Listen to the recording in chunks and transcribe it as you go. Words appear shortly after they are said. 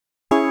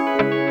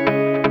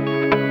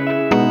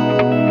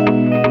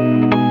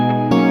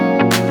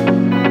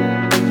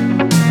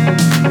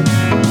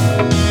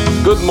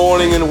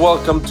morning and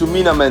welcome to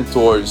MENA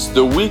Mentors,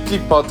 the weekly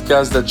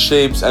podcast that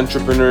shapes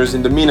entrepreneurs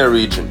in the MENA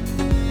region.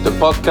 The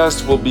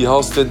podcast will be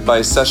hosted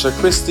by Sacha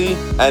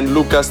and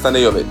Luka.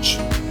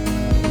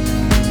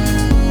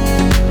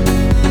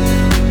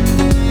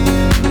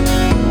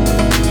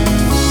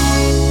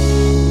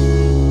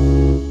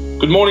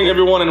 Good morning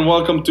everyone and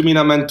welcome to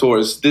MENA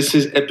Mentors. This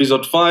is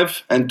episode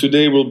 5 and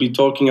today we'll be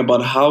talking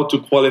about how to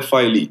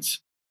qualify leads.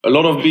 A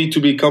lot of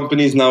B2B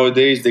companies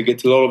nowadays, they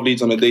get a lot of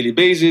leads on a daily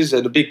basis.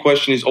 And the big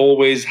question is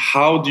always,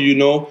 how do you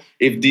know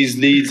if these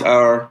leads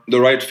are the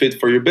right fit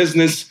for your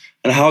business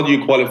and how do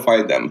you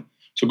qualify them?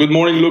 So good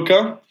morning,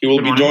 Luka. He will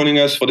be joining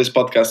us for this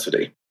podcast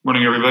today.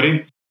 Morning,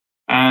 everybody.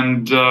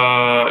 And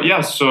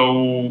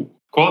so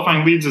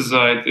qualifying leads is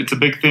it's a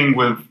big thing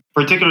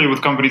particularly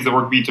with companies that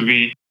work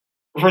B2B.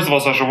 First of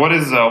all, Sasha, what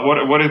is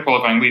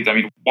qualifying leads? I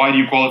mean, why do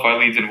you qualify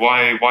leads and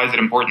why is it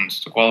important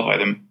to qualify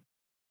them?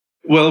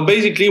 Well,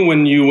 basically,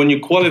 when you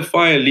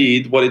qualify a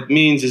lead, what it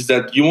means is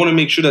that you want to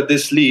make sure that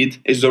this lead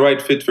is the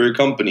right fit for your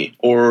company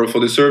or for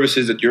the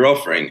services that you're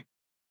offering.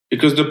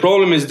 Because the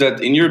problem is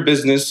that in your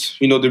business,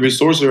 the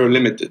resources are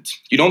limited.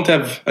 You don't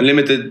have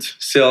unlimited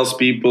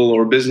salespeople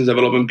or business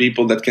development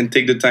people that can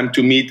take the time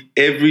to meet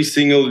every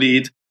single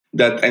lead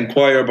that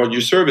inquire about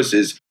your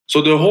services.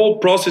 So the whole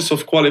process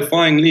of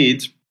qualifying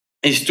leads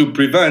is to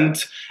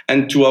prevent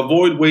and to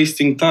avoid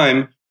wasting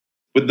time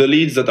with the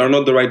leads that are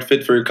not the right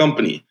fit for your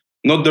company.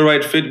 Not the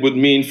right fit would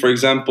mean, for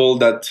example,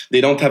 that they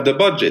don't have the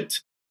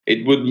budget.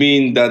 It would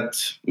mean that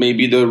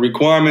maybe the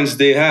requirements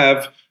they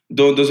have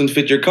doesn't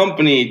fit your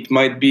company. It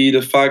might be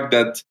the fact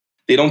that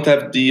they don't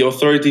have the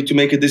authority to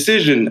make a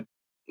decision.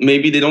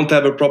 Maybe they don't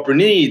have a proper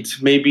need.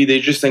 Maybe they're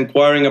just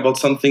inquiring about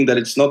something that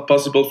it's not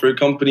possible for a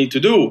company to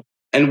do.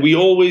 And we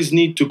always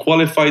need to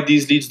qualify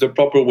these leads the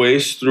proper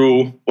ways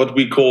through what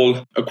we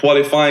call a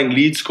qualifying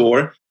lead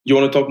score. You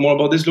want to talk more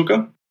about this,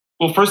 Luka?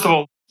 Well, first of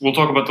all, we'll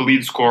talk about the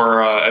lead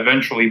score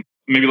eventually.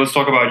 Maybe let's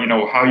talk about,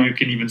 how you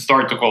can even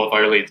start to qualify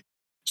your lead.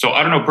 So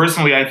I don't know,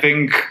 personally, I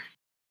think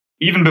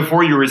even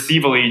before you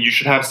receive a lead, you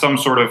should have some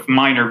sort of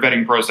minor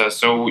vetting process.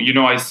 So,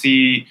 I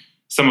see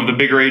some of the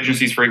bigger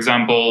agencies, for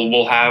example,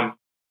 will have,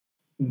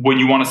 when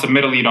you want to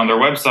submit a lead on their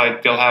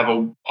website, they'll have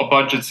a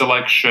budget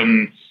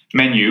selection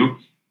menu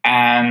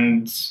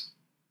and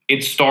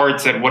it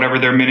starts at whatever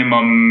their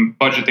minimum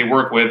budget they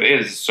work with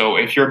is. So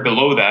if you're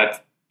below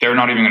that, they're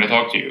not even going to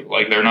talk to you.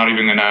 Like they're not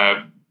even going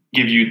to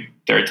give you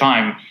their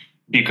time,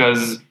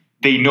 because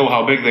they know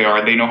how big they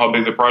are, they know how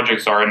big the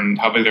projects are and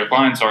how big their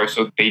clients are,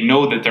 so they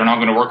know that they're not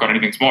going to work on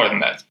anything smaller than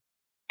that.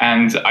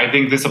 And I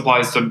think this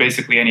applies to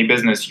basically any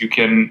business. You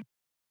can,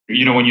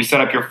 when you set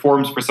up your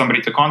forms for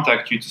somebody to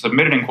contact you to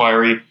submit an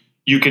inquiry,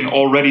 you can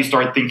already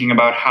start thinking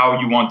about how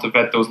you want to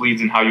vet those leads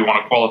and how you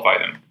want to qualify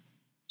them.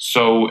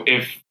 So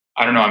if,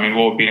 what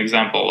would be an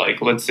example?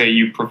 Like, let's say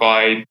you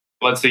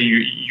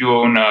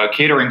own a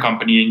catering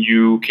company and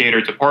you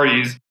cater to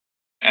parties.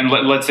 And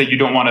let's say you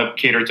don't want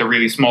to cater to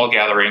really small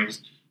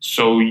gatherings,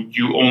 so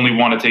you only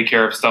want to take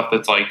care of stuff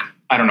that's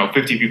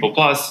 50 people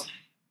plus.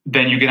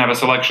 Then you can have a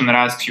selection that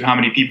asks you how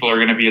many people are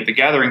going to be at the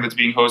gathering that's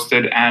being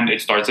hosted, and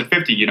it starts at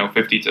 50,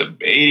 50 to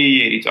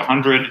 80, 80 to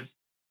 100,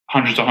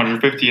 100 to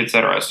 150,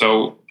 etc.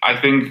 So I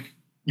think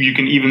you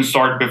can even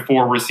start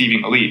before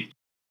receiving a lead.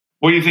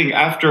 What do you think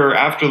after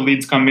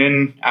leads come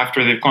in,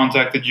 after they've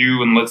contacted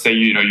you, and let's say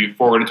you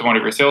forward it to one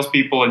of your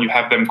salespeople and you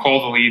have them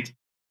call the lead?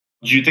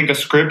 Do you think a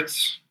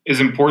script is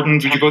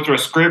important? Would you go through a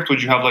script?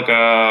 Would you have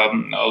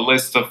a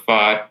list of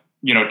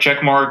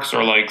check marks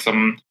or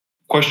some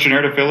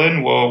questionnaire to fill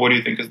in? Well, what do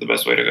you think is the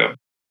best way to go?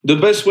 The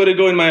best way to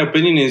go, in my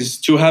opinion,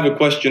 is to have a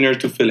questionnaire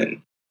to fill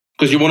in,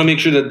 because you want to make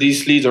sure that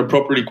these leads are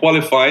properly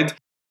qualified.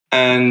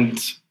 And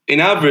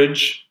in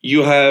average,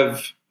 you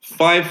have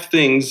 5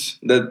 things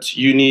that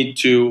you need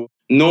to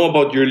know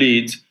about your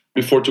leads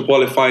before to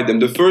qualify them.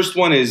 The first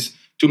one is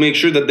to make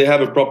sure that they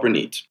have a proper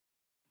need.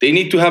 They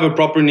need to have a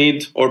proper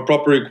need or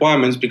proper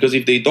requirements, because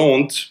if they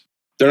don't,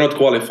 they're not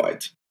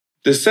qualified.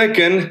 The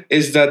second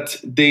is that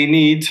they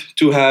need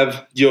to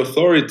have the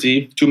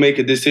authority to make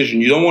a decision.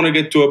 You don't want to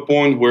get to a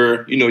point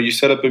where, you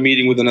set up a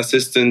meeting with an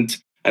assistant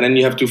and then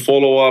you have to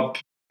follow up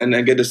and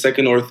then get a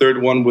second or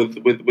third one with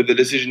the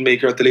decision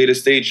maker at the later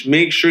stage.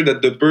 Make sure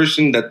that the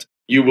person that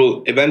you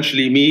will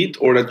eventually meet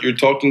or that you're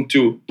talking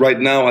to right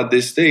now at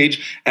this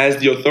stage has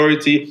the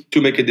authority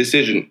to make a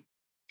decision.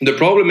 The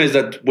problem is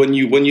that when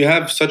you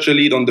have such a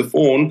lead on the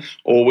phone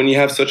or when you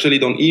have such a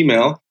lead on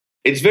email,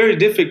 it's very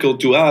difficult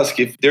to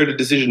ask if they're the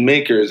decision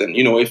makers and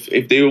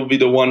if they will be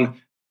the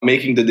one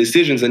making the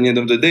decisions at the end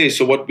of the day.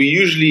 So what we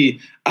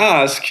usually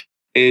ask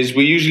is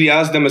we usually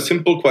ask them a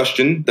simple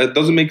question that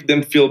doesn't make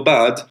them feel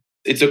bad.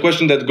 It's a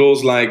question that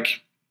goes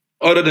like,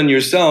 other than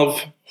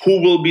yourself,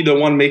 who will be the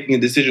one making a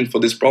decision for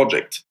this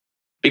project?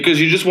 Because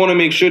you just want to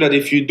make sure that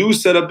if you do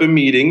set up a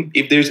meeting,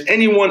 if there's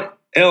anyone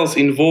else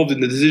involved in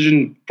the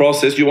decision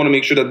process, you want to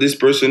make sure that this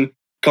person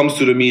comes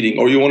to the meeting,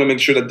 or you want to make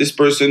sure that this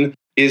person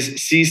is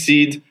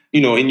CC'd,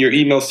 in your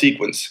email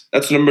sequence.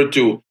 That's number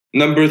 2.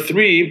 Number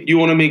 3, you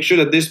want to make sure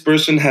that this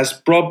person has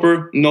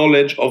proper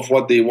knowledge of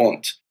what they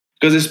want.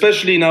 Because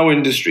especially in our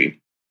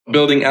industry,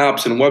 building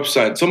apps and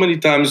websites. So many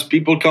times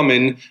people come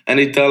in and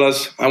they tell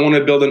us, I want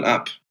to build an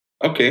app.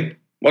 Okay,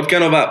 what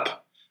kind of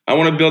app? I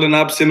want to build an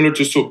app similar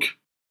to Souk.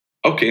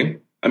 Okay,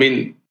 I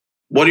mean,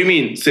 what do you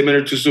mean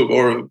similar to Souk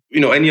or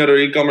any other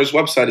e-commerce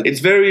website? It's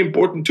very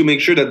important to make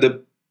sure that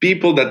the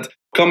people that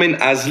come in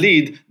as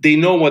lead, they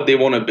know what they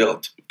want to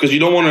build, because you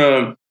don't want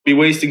to be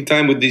wasting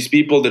time with these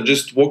people that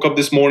just woke up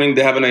this morning,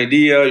 they have an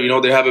idea,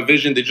 they have a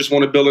vision, they just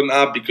want to build an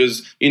app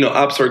because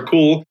apps are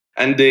cool,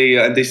 and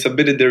they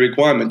submitted their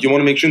requirement. You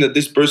want to make sure that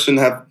this person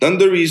have done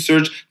the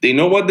research, they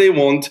know what they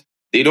want,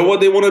 they know what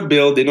they want to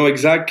build, they know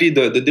exactly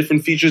the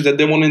different features that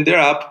they want in their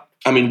app.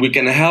 I mean, we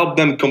can help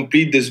them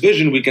complete this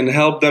vision, we can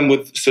help them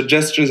with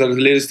suggestions at a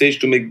later stage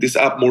to make this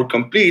app more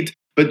complete,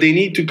 but they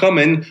need to come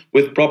in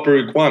with proper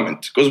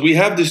requirements, because we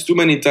have this too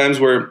many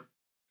times where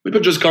people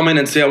just come in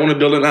and say, I want to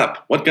build an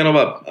app. What kind of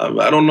app?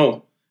 I don't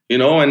know.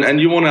 And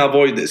you want to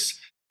avoid this.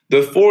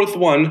 The fourth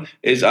one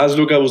is, as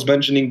Luka was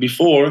mentioning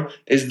before,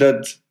 is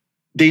that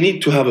they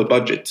need to have a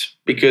budget,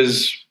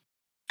 because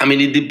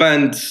it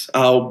depends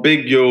how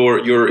big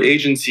your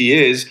agency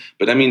is.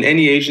 But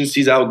any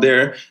agencies out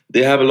there,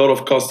 they have a lot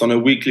of costs on a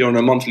weekly or on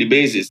a monthly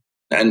basis.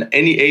 And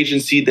any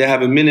agency, they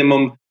have a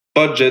minimum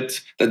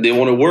budget that they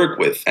want to work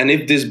with. And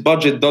if this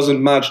budget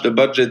doesn't match the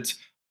budget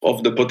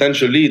of the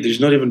potential lead, there's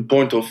not even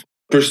point of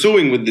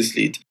pursuing with this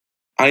lead.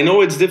 I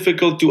know it's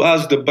difficult to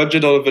ask the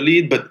budget of a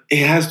lead, but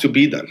it has to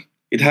be done.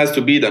 It has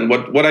to be done.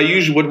 What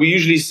we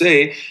usually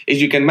say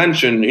is, you can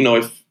mention,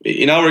 if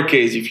in our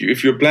case,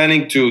 if you're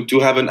planning to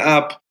have an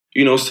app,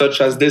 such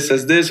as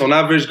this, on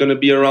average, going to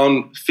be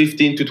around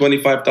 $15,000 to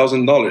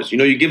 $25,000.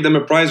 You give them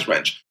a price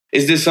range.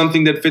 Is this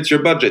something that fits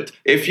your budget?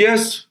 If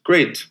yes,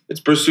 great,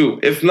 let's pursue.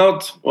 If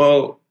not,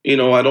 well,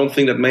 I don't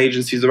think that my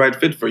agency is the right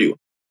fit for you.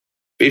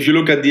 If you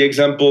look at the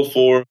example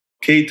for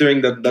catering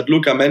that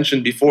Luka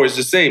mentioned before, is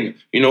the same.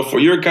 For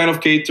your kind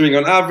of catering,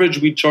 on average,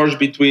 we charge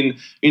between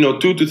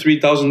 $2,000 to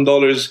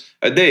 $3,000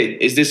 a day.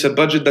 Is this a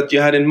budget that you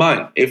had in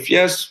mind? If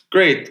yes,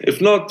 great.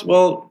 If not,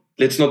 well,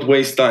 let's not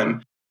waste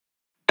time.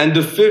 And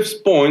the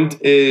fifth point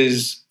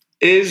is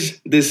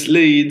this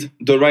lead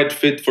the right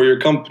fit for your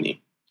company?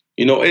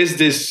 Is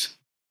this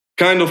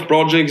kind of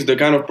projects the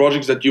kind of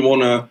projects that you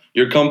want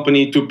your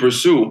company to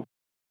pursue?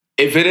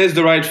 If it is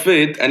the right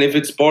fit, and if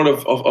it's part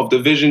of the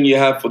vision you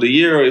have for the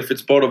year, or if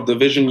it's part of the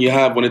vision you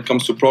have when it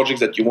comes to projects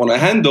that you want to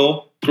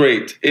handle,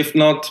 great. If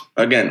not,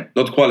 again,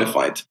 not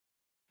qualified.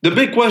 The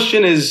big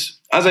question is,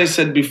 as I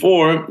said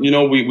before,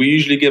 we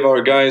usually give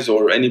our guys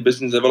or any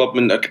business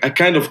development a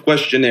kind of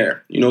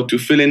questionnaire, to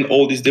fill in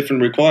all these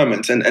different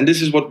requirements. And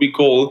this is what we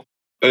call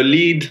a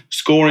lead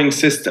scoring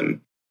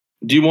system.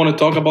 Do you want to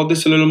talk about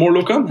this a little more,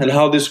 Luka, and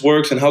how this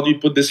works, and how do you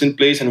put this in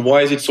place, and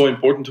why is it so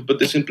important to put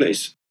this in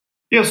place?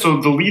 Yeah,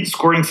 so the lead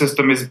scoring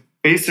system is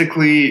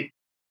basically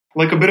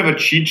like a bit of a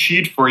cheat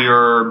sheet for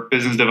your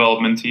business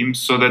development team,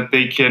 so that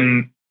they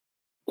can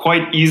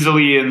quite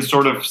easily and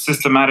sort of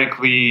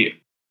systematically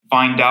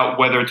find out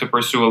whether to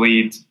pursue a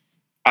lead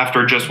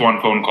after just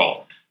one phone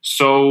call.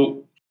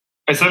 So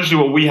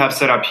essentially what we have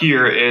set up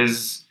here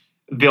is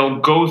they'll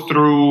go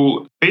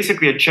through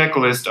basically a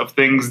checklist of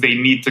things they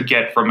need to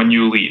get from a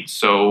new lead.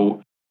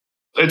 So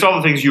it's all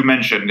the things you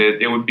mentioned.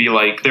 It would be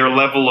like their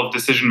level of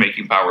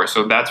decision-making power.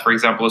 So that's, for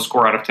example, a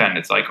score out of 10.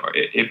 It's like,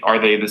 are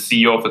they the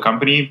CEO of the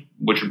company,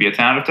 which would be a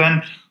 10 out of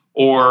 10?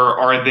 Or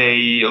are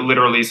they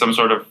literally some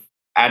sort of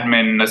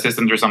admin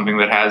assistant or something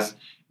that has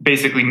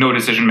basically no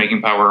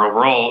decision-making power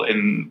overall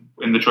in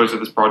the choice of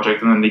this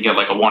project, and then they get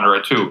like a 1 or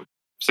a 2.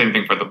 Same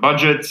thing for the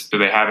budget. Do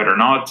they have it or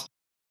not?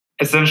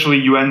 Essentially,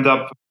 you end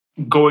up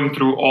going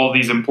through all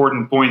these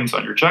important points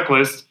on your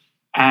checklist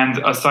and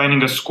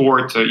assigning a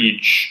score to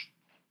each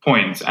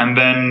point. And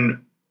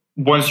then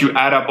once you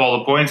add up all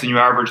the points and you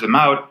average them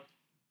out,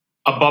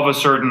 above a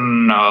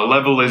certain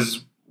level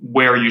is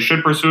where you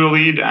should pursue a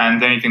lead,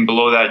 and anything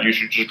below that, you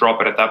should just drop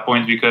it at that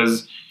point,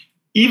 because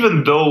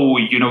even though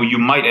you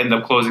might end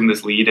up closing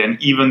this lead,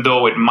 and even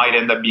though it might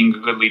end up being a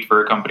good lead for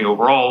your company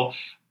overall,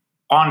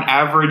 on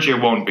average it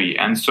won't be.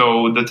 And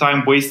so the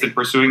time wasted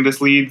pursuing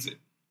this lead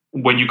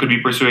when you could be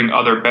pursuing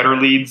other better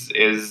leads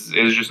is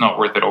just not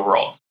worth it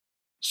overall.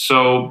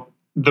 So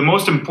the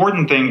most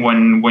important thing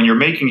when you're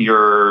making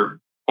your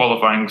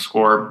qualifying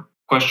score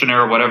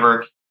questionnaire or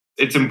whatever,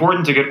 it's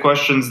important to get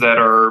questions that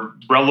are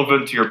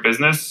relevant to your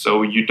business.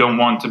 So you don't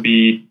want to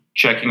be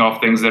checking off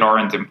things that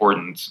aren't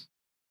important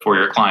for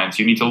your clients.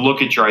 You need to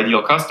look at your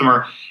ideal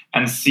customer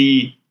and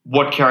see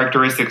what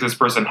characteristics this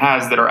person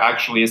has that are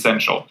actually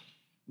essential.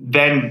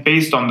 Then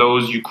based on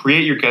those, you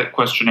create your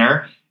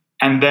questionnaire,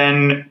 and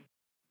then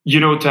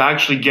to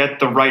actually get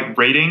the right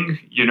rating,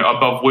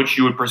 above which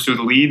you would pursue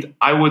the lead,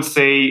 I would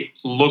say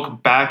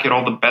look back at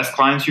all the best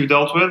clients you've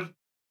dealt with,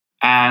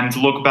 and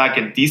look back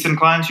at decent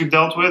clients you've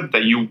dealt with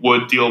that you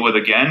would deal with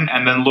again,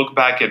 and then look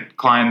back at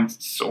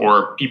clients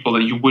or people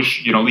that you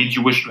wish, leads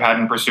you wish you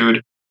hadn't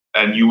pursued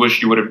and you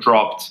wish you would have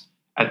dropped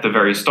at the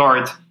very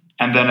start,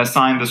 and then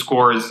assign the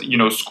scores,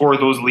 score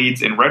those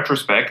leads in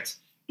retrospect,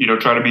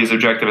 try to be as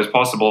objective as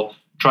possible.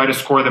 Try to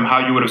score them how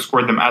you would have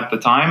scored them at the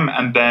time,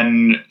 and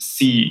then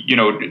see,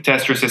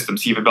 test your system,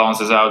 see if it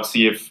balances out,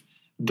 see if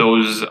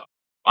those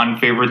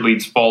unfavored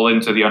leads fall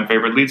into the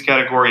unfavored leads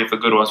category. If the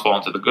good ones fall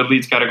into the good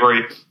leads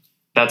category,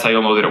 that's how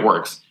you'll know that it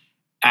works.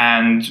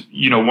 And,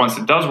 once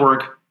it does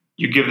work,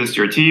 you give this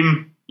to your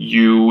team,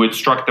 you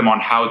instruct them on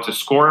how to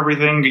score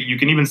everything. You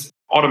can even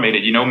automate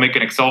it, make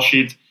an Excel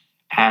sheet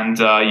and,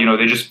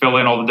 they just fill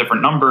in all the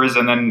different numbers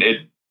and then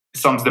it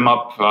sums them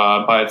up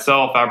by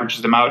itself,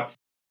 averages them out.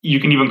 You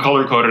can even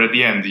color code it at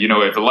the end.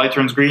 If the light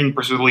turns green,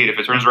 pursue the lead. If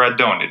it turns red,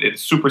 don't.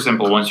 It's super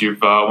simple once you've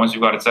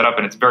got it set up,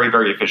 and it's very,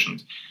 very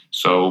efficient.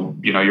 So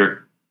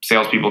your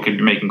salespeople can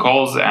be making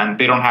calls, and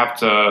they don't have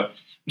to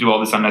do all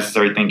this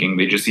unnecessary thinking.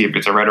 They just see if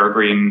it's a red or a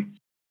green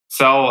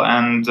cell,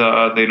 and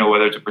they know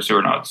whether to pursue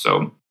or not.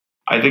 So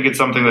I think it's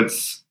something it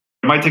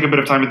might take a bit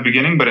of time at the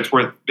beginning, but it's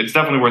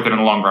definitely worth it in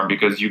the long run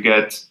because you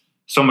get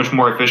so much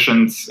more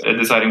efficient at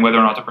deciding whether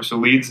or not to pursue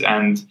leads,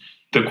 and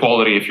the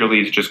quality of your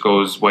leads just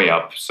goes way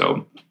up.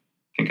 So I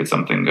think it's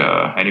something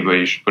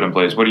anybody should put in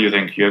place. What do you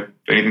think? You have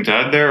anything to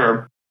add there?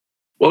 Or?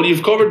 Well,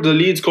 you've covered the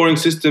lead scoring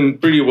system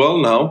pretty well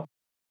now.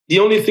 The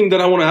only thing that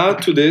I want to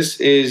add to this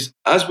is,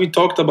 as we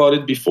talked about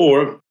it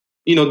before,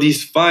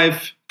 these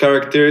 5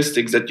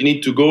 characteristics that you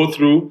need to go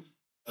through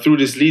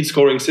this lead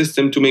scoring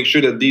system to make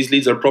sure that these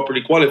leads are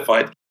properly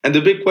qualified. And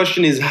the big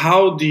question is,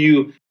 how do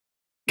you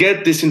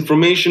get this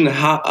information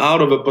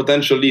out of a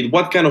potential lead?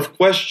 What kind of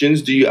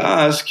questions do you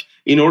ask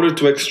in order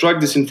to extract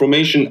this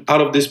information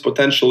out of this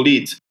potential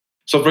lead?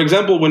 So, for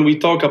example, when we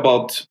talk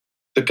about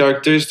the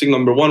characteristic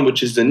number 1,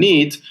 which is the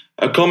need,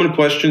 common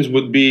questions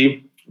would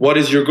be, what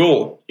is your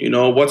goal?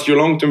 What's your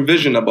long-term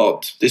vision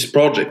about this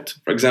project,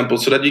 for example,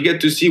 so that you get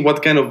to see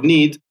what kind of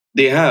need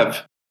they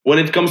have. When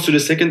it comes to the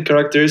second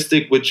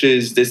characteristic, which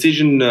is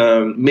decision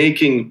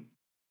making,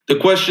 the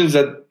questions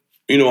that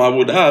I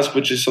would ask,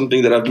 which is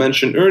something that I've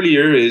mentioned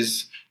earlier,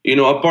 is,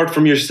 apart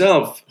from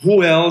yourself,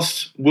 who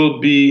else will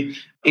be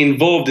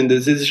involved in the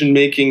decision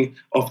making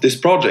of this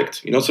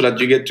project? So that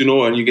you get to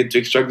know and you get to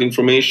extract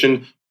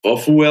information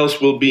of who else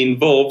will be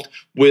involved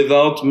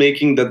without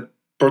making that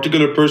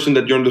particular person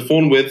that you're on the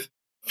phone with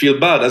feel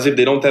bad, as if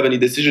they don't have any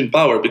decision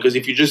power. Because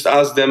if you just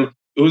ask them,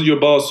 who's your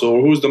boss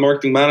or who's the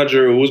marketing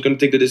manager or who's going to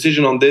take the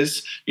decision on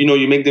this,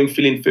 you make them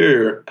feel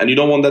inferior, and you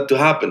don't want that to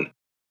happen.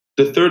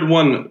 The third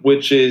one,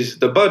 which is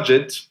the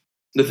budget,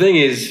 the thing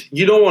is,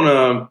 you don't want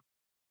to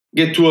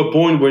get to a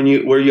point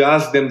where you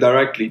ask them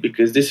directly,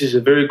 because this is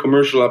a very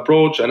commercial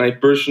approach, and I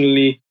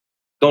personally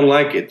don't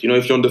like it.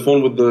 If you're on the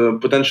phone with the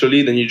potential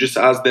lead and you just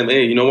ask them,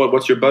 hey,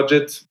 what's your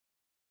budget?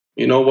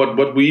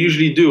 What we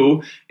usually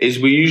do is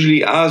we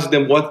usually ask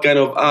them what kind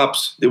of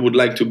apps they would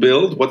like to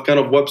build, what kind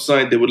of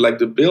website they would like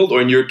to build,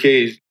 or in your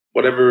case,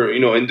 whatever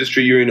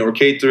industry you're in, or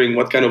catering,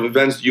 what kind of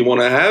events do you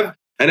want to have?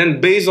 And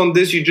then based on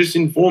this, you just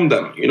inform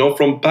them,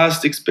 from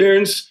past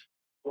experience,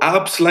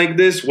 apps like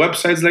this,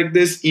 websites like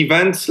this,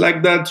 events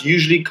like that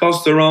usually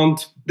cost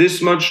around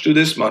this much to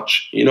this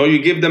much.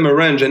 You give them a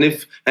range,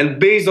 and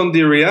based on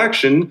their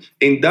reaction,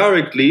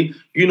 indirectly,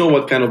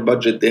 what kind of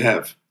budget they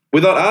have.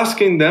 Without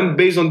asking them,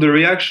 based on the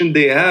reaction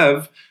they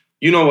have,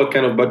 what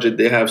kind of budget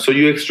they have. So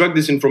you extract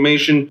this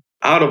information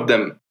out of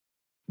them.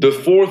 The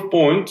fourth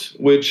point,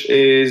 which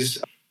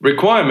is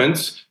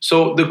requirements.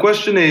 So the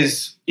question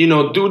is,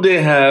 do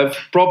they have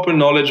proper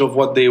knowledge of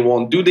what they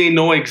want? Do they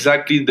know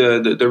exactly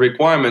the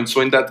requirements?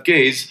 So in that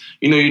case,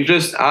 you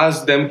just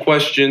ask them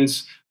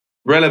questions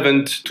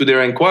relevant to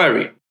their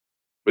inquiry.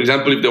 For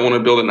example, if they want to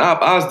build an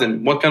app, ask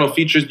them, what kind of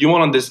features do you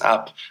want on this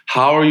app?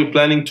 How are you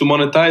planning to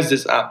monetize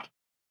this app?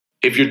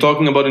 If you're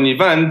talking about an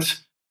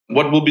event,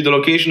 what will be the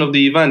location of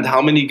the event?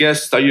 How many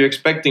guests are you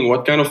expecting?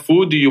 What kind of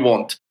food do you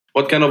want?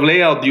 What kind of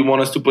layout do you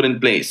want us to put in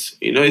place?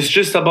 It's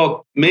just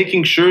about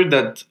making sure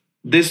that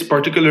this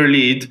particular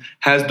lead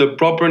has the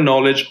proper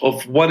knowledge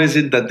of what is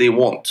it that they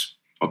want.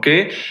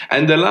 Okay?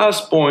 And the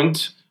last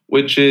point,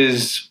 which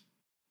is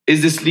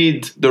this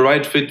lead the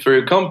right fit for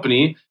your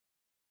company?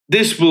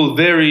 This will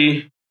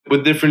vary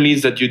with different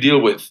leads that you deal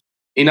with.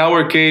 In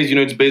our case,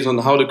 it's based on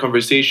how the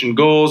conversation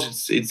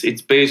goes.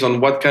 It's based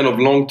on what kind of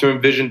long-term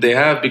vision they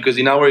have, because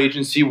in our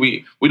agency,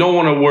 we don't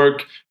want to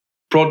work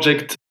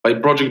project by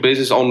project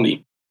basis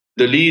only.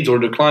 The leads or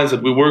the clients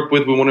that we work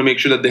with, we want to make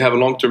sure that they have a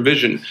long-term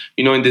vision.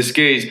 In this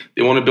case,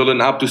 they want to build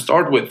an app to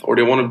start with, or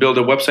they want to build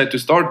a website to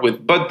start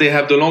with, but they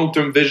have the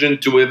long-term vision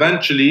to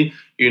eventually,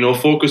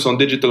 focus on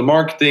digital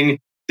marketing.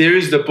 There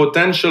is the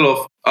potential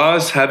of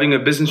us having a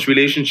business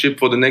relationship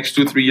for the next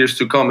 2-3 years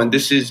to come. And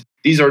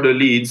these are the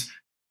leads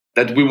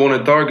that we want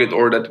to target,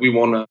 or that we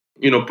want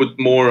to, put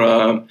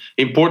more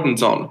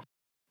importance on.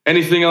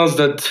 Anything else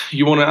that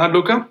you want to add,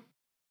 Luka?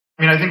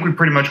 I think we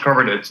pretty much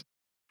covered it.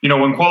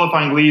 When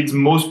qualifying leads,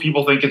 most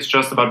people think it's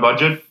just about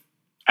budget,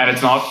 and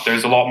it's not.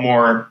 There's a lot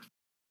more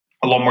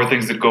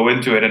things that go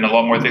into it, and a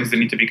lot more things that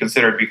need to be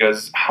considered.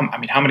 Because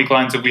how many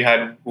clients have we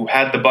had who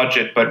had the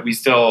budget, but we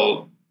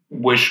still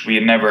wish we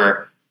had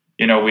never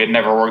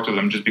worked with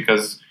them, just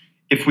because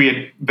if we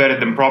had vetted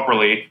them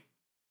properly,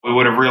 we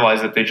would have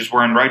realized that they just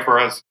weren't right for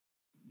us.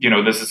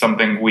 This is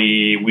something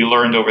we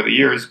learned over the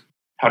years,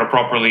 how to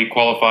properly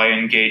qualify and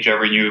engage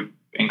every new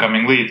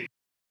incoming lead.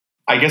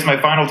 I guess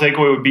my final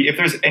takeaway would be if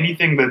there's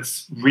anything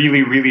that's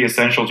really, really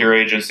essential to your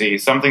agency,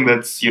 something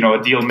that's,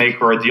 a deal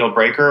maker or a deal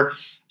breaker,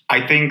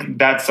 I think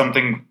that's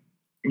something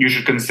you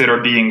should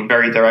consider being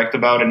very direct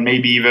about and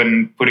maybe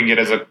even putting it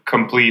as a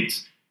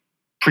complete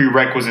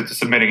prerequisite to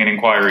submitting an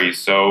inquiry.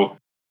 So,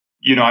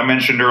 I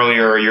mentioned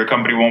earlier your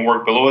company won't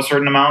work below a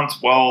certain amount.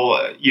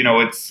 Well,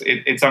 it's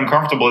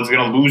uncomfortable. It's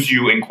going to lose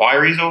you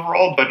inquiries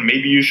overall, but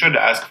maybe you should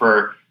ask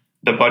for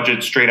the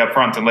budget straight up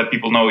front and let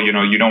people know,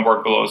 you don't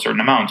work below a certain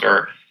amount.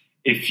 Or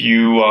if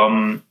you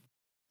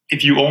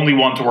only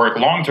want to work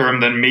long term,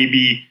 then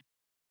maybe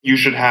you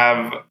should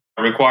have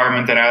a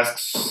requirement that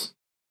asks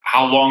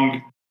how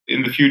long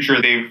in the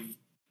future they've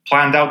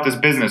planned out this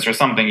business or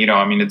something.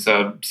 It's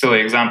a silly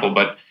example,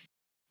 but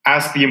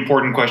ask the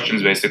important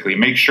questions basically.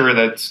 Make sure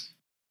that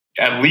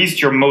at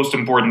least your most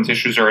important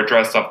issues are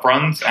addressed up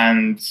front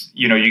and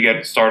you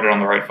get started on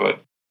the right foot.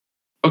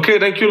 Okay,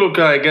 thank you,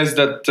 Luca. I guess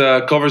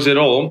that covers it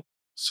all.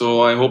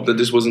 So I hope that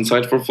this was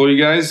insightful for you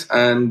guys,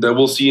 and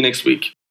we'll see you next week.